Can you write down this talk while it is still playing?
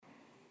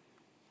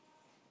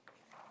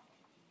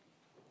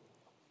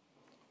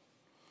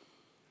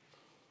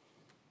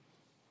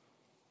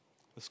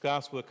This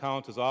gospel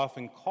account is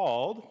often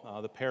called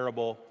the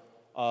parable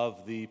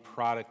of the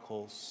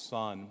prodigal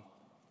son.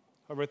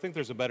 However, I think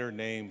there's a better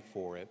name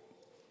for it. It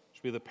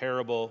should be the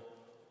parable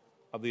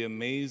of the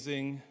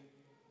amazing,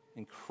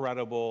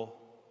 incredible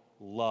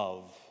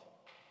love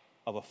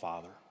of a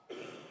father.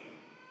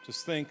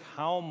 Just think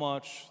how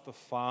much the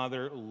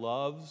Father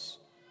loves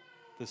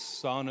the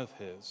Son of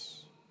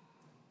his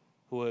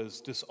who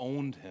has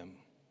disowned him,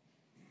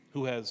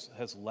 who has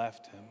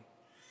left him.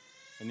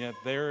 And yet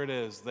there it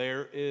is.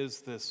 There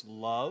is this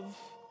love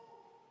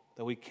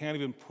that we can't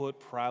even put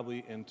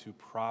probably into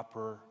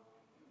proper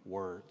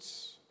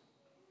words.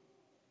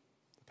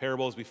 The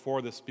parables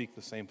before this speak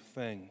the same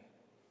thing,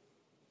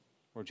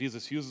 where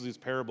Jesus uses these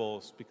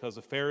parables because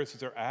the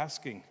Pharisees are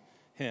asking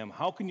him,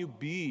 how can you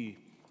be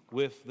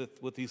with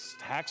these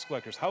tax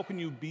collectors? How can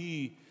you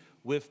be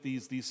with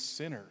these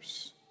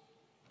sinners?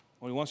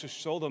 What he wants to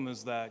show them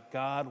is that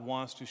God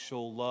wants to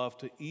show love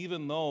to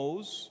even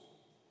those,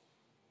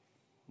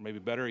 or maybe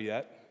better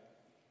yet,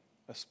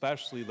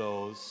 especially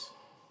those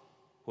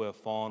who have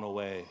fallen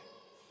away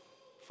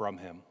from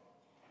him.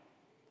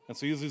 And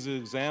so he uses these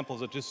examples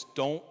that just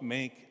don't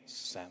make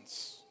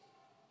sense.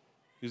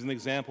 Using the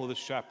example of the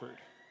shepherd.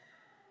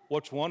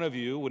 Which one of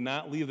you would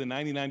not leave the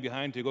 99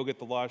 behind to go get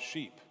the lost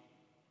sheep?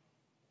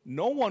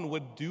 No one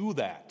would do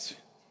that.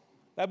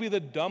 That'd be the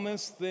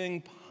dumbest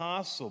thing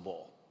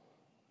possible.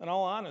 In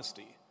all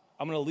honesty,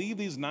 I'm going to leave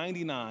these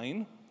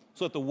 99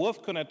 so that the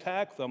wolf can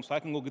attack them so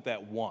I can go get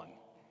that one.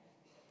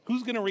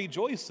 Who's going to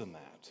rejoice in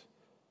that?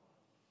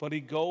 But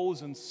he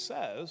goes and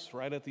says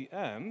right at the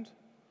end,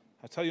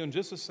 I tell you in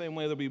just the same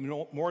way there'll be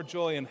more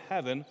joy in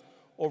heaven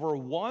over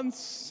one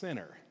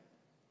sinner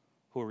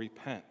who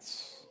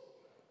repents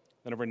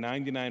than over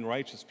 99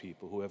 righteous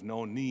people who have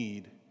no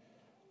need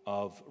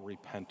of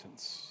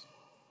repentance.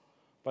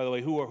 By the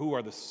way, who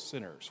are the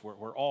sinners?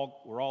 We're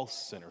all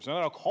sinners. We're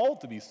not all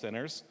called to be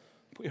sinners.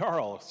 We are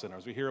all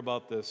sinners. We hear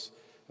about this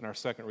in our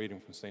second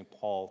reading from St.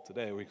 Paul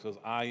today, where he says,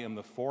 I am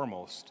the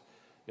foremost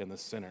in the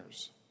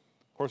sinners.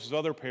 Of course, there's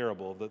other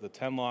parable,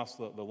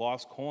 the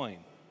lost coin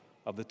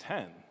of the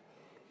 10.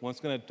 Once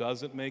again, it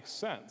doesn't make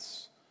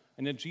sense.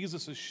 And yet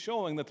Jesus is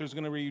showing that there's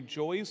going to be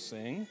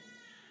rejoicing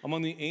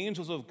among the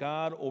angels of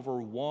God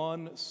over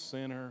one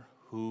sinner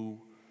who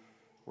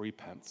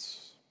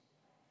repents.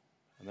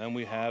 And then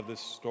we have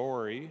this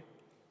story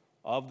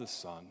of the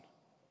son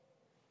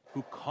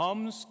who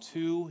comes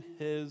to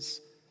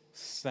his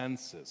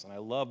senses. And I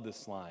love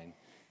this line.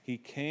 He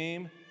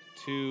came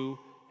to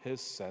his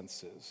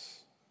senses.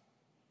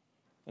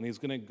 And he's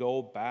going to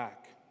go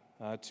back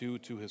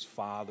to his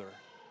father.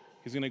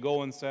 He's going to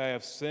go and say, I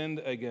have sinned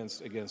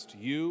against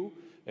you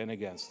and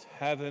against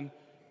heaven.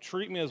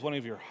 Treat me as one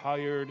of your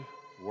hired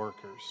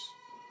workers.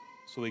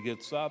 So he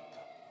gets up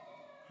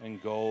and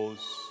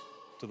goes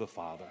to the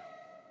Father.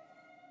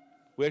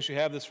 We actually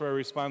have this for our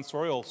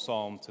responsorial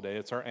psalm today.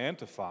 It's our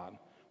antiphon,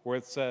 where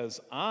it says,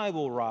 I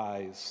will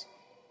rise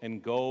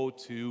and go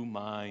to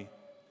my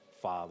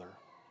Father.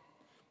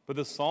 But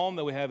the psalm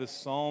that we have is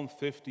Psalm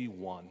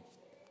 51.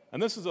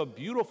 And this is a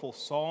beautiful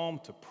psalm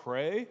to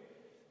pray,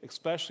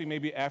 especially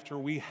maybe after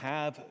we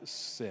have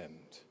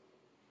sinned.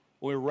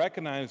 We're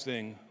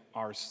recognizing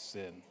our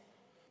sin,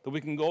 that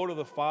we can go to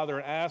the Father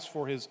and ask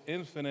for his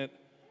infinite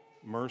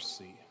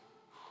mercy.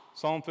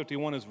 Psalm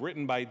 51 is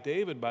written by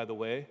David, by the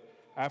way,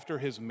 after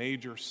his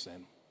major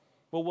sin.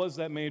 What was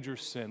that major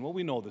sin? Well,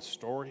 we know the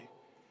story.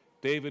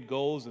 David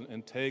goes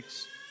and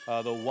takes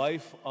the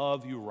wife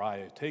of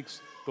Uriah,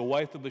 takes the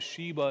wife of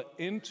Bathsheba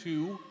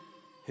into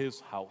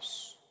his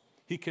house.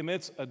 He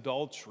commits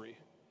adultery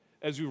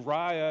as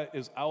Uriah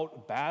is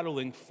out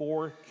battling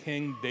for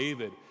King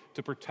David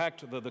to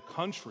protect the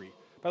country.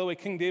 By the way,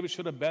 King David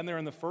should have been there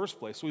in the first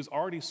place, so he's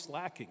already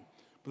slacking.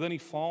 But then he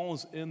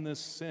falls in this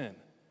sin.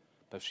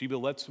 Bathsheba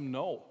lets him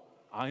know,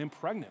 I am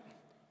pregnant.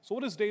 So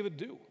what does David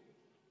do?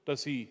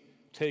 Does he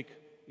take,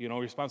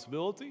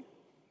 responsibility?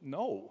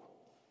 No.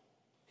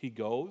 He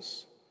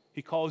goes,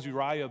 he calls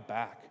Uriah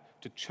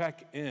back to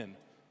check in,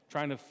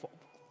 trying to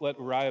let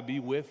Uriah be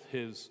with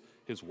his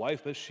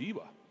wife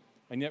Bathsheba.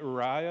 And yet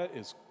Uriah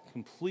is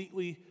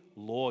completely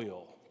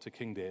loyal to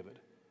King David,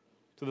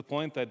 to the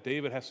point that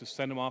David has to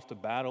send him off to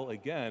battle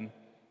again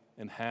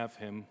and have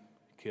him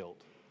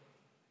killed.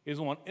 He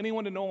doesn't want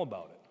anyone to know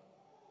about it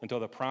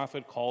until the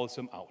prophet calls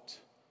him out.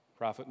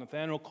 Prophet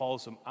Nathanael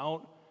calls him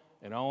out,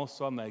 and all of a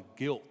sudden that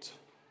guilt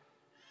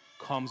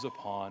comes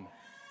upon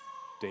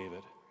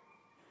David.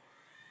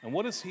 And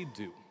what does he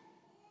do?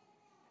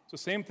 It's the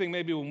same thing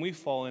maybe when we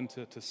fall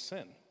into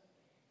sin.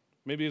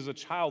 Maybe as a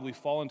child we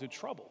fall into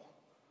trouble.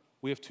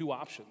 We have two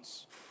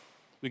options.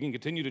 We can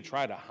continue to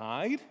try to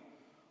hide,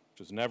 which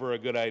is never a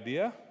good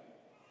idea,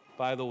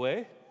 by the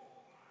way,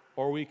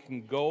 or we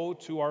can go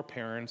to our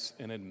parents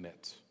and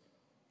admit.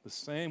 The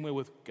same way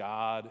with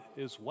God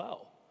as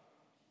well.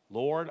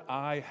 Lord,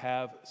 I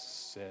have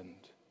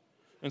sinned.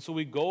 And so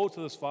we go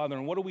to this Father,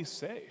 and what do we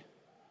say?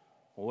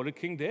 Well, what did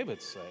King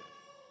David say?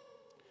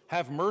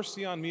 Have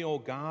mercy on me, O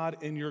God,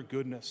 in your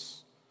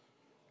goodness.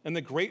 In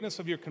the greatness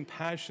of your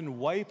compassion,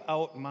 wipe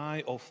out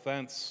my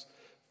offense.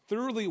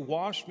 Thoroughly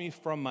wash me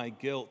from my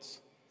guilt,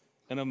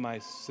 and of my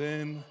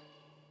sin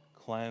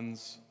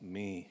cleanse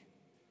me.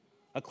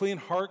 A clean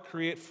heart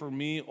create for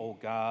me, O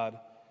God,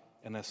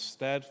 and a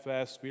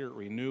steadfast spirit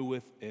renew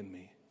within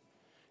me.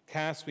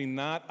 Cast me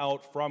not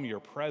out from your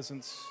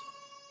presence,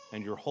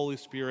 and your Holy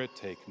Spirit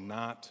take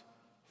not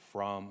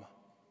from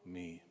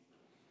me.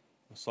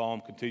 The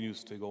psalm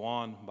continues to go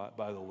on,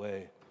 by the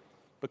way.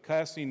 But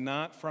cast me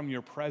not from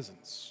your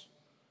presence.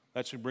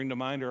 That should bring to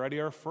mind already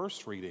our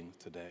first reading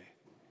today.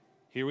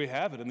 Here we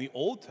have it in the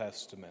Old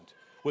Testament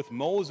with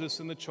Moses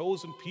and the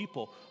chosen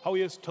people, how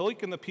he has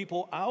taken the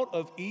people out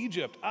of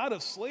Egypt, out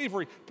of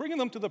slavery, bringing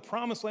them to the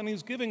promised land.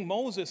 He's giving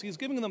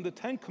them the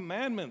 10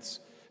 Commandments.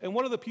 And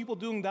what are the people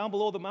doing down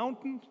below the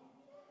mountain?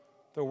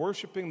 They're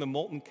worshiping the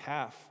molten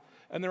calf.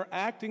 And they're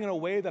acting in a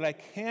way that I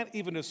can't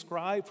even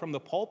describe from the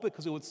pulpit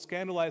because it would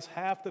scandalize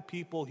half the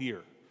people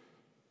here.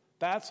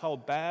 That's how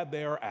bad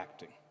they are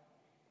acting.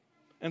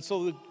 And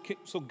so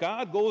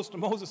God goes to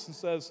Moses and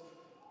says,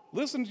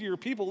 listen to your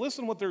people,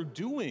 listen what they're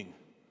doing.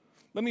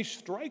 Let me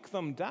strike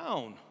them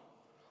down.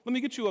 Let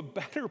me get you a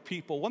better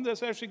people, one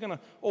that's actually going to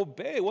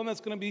obey, one that's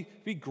going to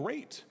be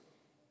great.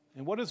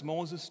 And what does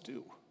Moses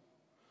do?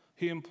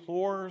 He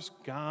implores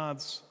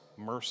God's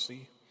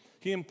mercy.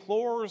 He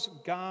implores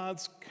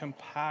God's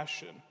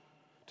compassion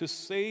to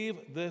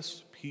save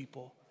this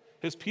people,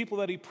 his people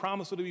that he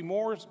promised would be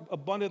more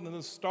abundant than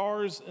the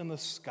stars in the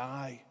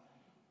sky.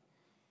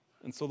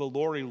 And so the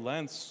Lord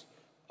relents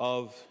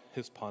of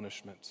his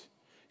punishment.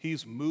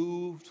 He's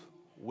moved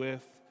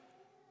with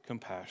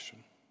compassion.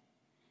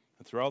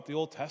 And throughout the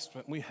Old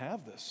Testament, we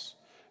have this.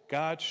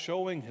 God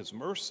showing his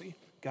mercy,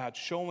 God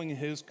showing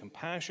his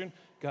compassion,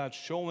 God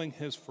showing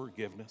his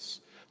forgiveness,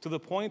 to the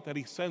point that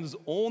he sends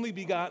his only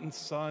begotten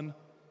Son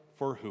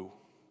for who?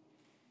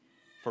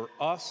 For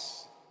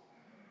us,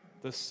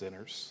 the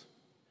sinners.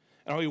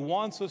 And how he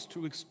wants us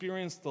to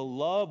experience the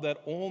love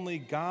that only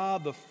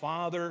God the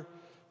Father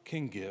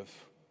can give.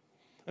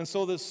 And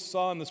so this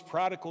son, this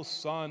prodigal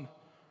son,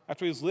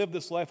 after he's lived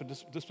this life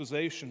of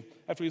dispossession,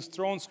 after he's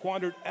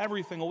squandered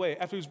everything away,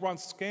 after he's brought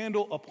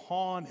scandal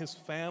upon his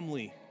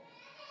family,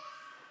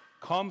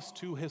 comes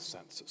to his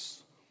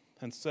senses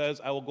and says,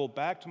 I will go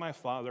back to my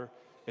father,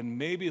 and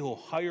maybe he'll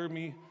hire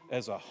me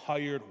as a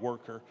hired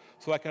worker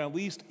so I can at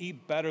least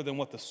eat better than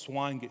what the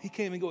swine get. He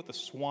can't even get what the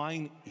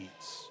swine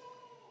eats.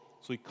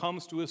 So he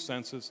comes to his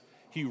senses,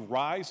 he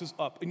rises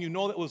up, and you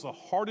know that was the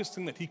hardest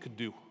thing that he could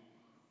do,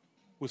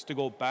 was to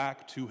go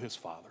back to his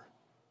father.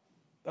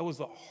 That was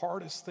the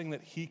hardest thing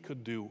that he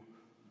could do.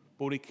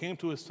 But when he came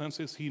to his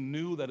senses, he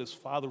knew that his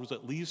father was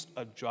at least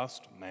a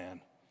just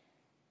man.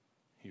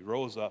 He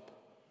rose up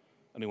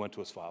and he went to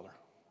his father,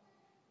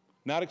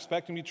 not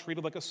expecting to be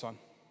treated like a son,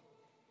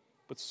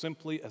 but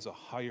simply as a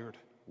hired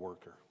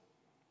worker.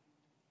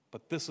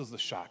 But this is the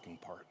shocking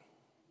part.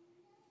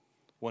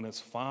 When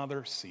his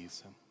father sees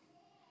him,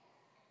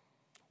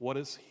 what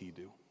does he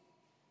do?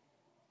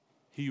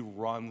 He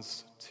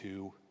runs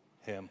to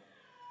him.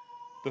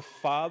 The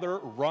father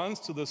runs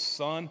to the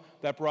son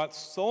that brought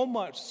so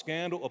much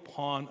scandal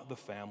upon the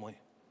family.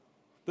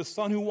 The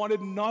son who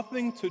wanted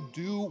nothing to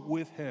do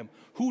with him,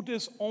 who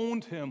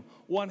disowned him.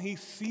 When he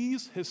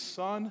sees his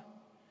son,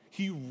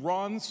 he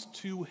runs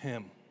to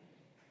him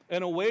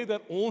in a way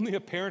that only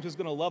a parent is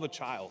going to love a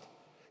child.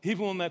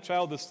 Even when that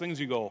child does things,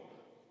 you go,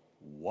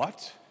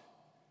 what?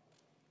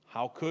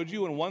 How could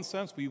you? In one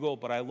sense, but you go,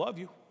 but I love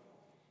you.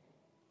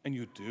 And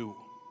you do.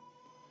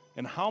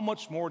 And how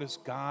much more does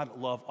God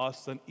love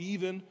us than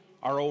even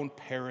our own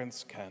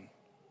parents can?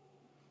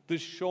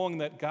 This showing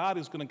that God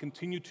is going to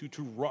continue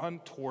to run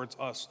towards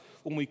us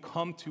when we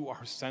come to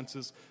our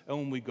senses and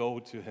when we go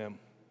to him.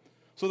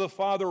 So the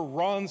father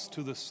runs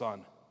to the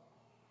son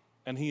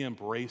and he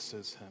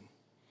embraces him.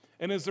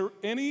 And is there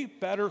any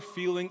better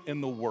feeling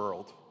in the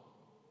world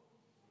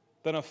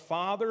than a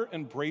father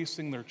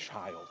embracing their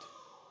child?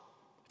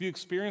 Have you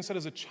experienced that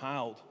as a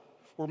child?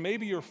 Or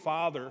maybe your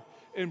father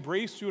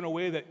embraced you in a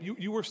way that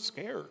you were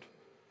scared.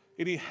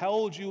 And he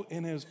held you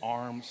in his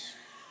arms,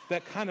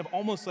 that kind of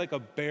almost like a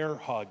bear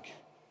hug,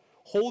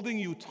 holding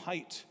you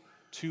tight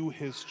to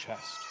his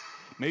chest.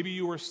 Maybe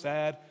you were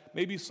sad.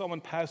 Maybe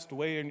someone passed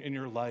away in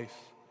your life.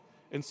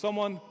 And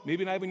someone,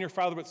 maybe not even your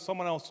father, but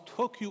someone else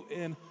took you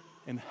in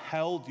and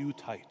held you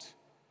tight.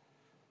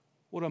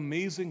 What an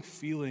amazing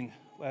feeling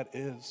that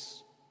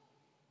is.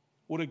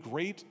 What a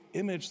great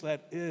image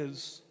that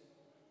is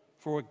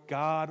for what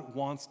God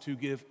wants to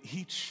give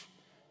each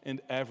and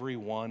every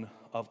one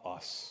of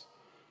us,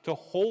 to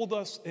hold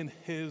us in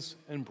his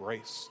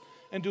embrace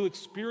and to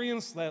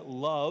experience that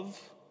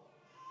love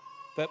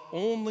that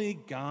only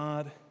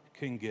God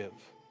can give.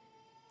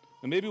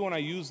 And maybe when I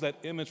use that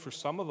image for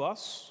some of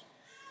us,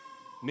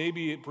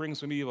 maybe it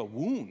brings me a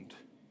wound,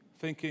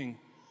 thinking,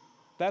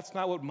 that's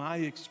not what my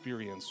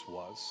experience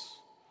was.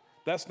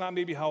 That's not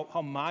maybe how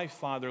my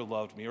father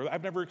loved me, or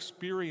I've never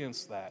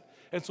experienced that.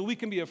 And so we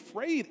can be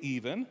afraid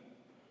even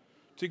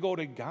to go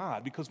to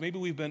God because maybe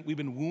we've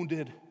been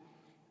wounded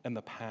in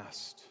the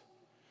past.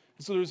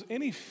 And so there's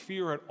any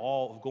fear at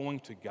all of going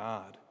to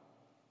God,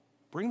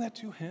 bring that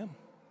to him.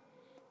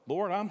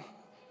 Lord,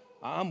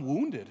 I'm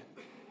wounded.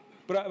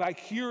 But I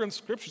hear in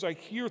scriptures, I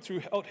hear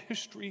throughout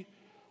history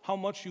how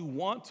much you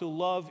want to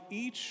love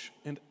each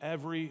and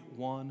every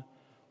one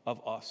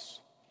of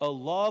us. A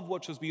love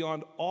which is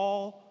beyond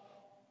all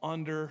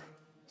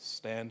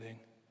understanding.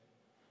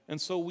 And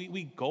so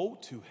we go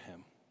to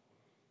him.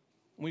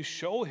 We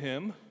show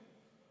him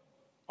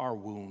our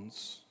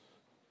wounds.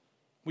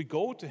 We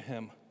go to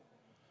him.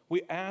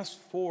 We ask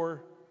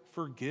for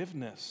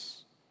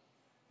forgiveness.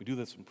 We do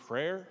this in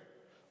prayer.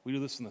 We do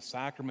this in the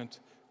sacrament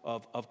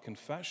of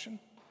confession.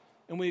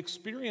 And we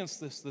experience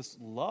this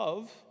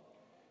love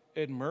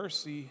and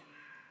mercy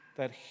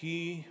that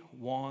he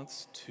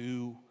wants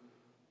to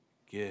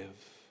give.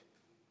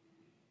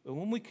 And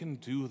when we can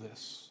do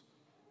this,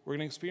 we're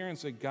going to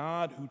experience a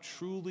God who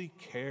truly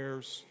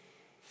cares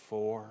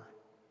for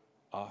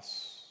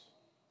us.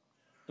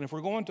 And if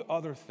we're going to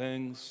other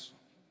things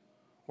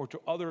or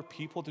to other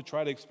people to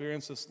try to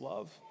experience this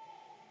love,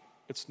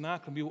 it's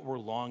not going to be what we're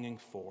longing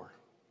for.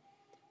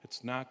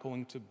 It's not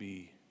going to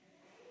be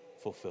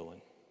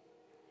fulfilling.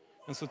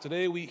 And so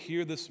today we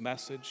hear this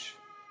message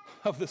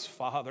of this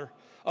Father,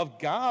 of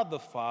God the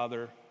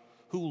Father,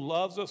 who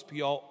loves us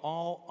beyond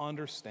all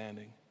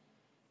understanding.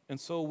 And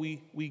so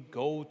we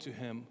go to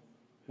him.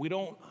 We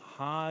don't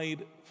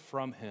hide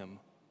from him,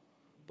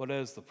 but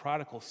as the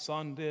prodigal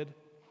son did,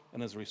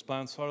 and as the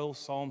responsorial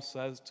psalm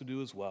says to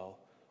do as well,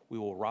 we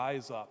will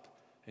rise up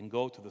and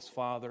go to this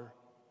Father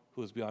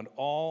who is beyond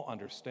all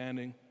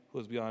understanding, who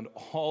is beyond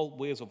all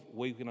ways of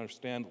way we can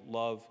understand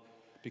love,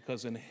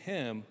 because in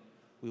him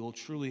we will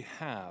truly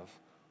have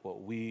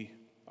what we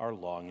are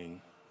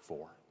longing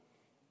for.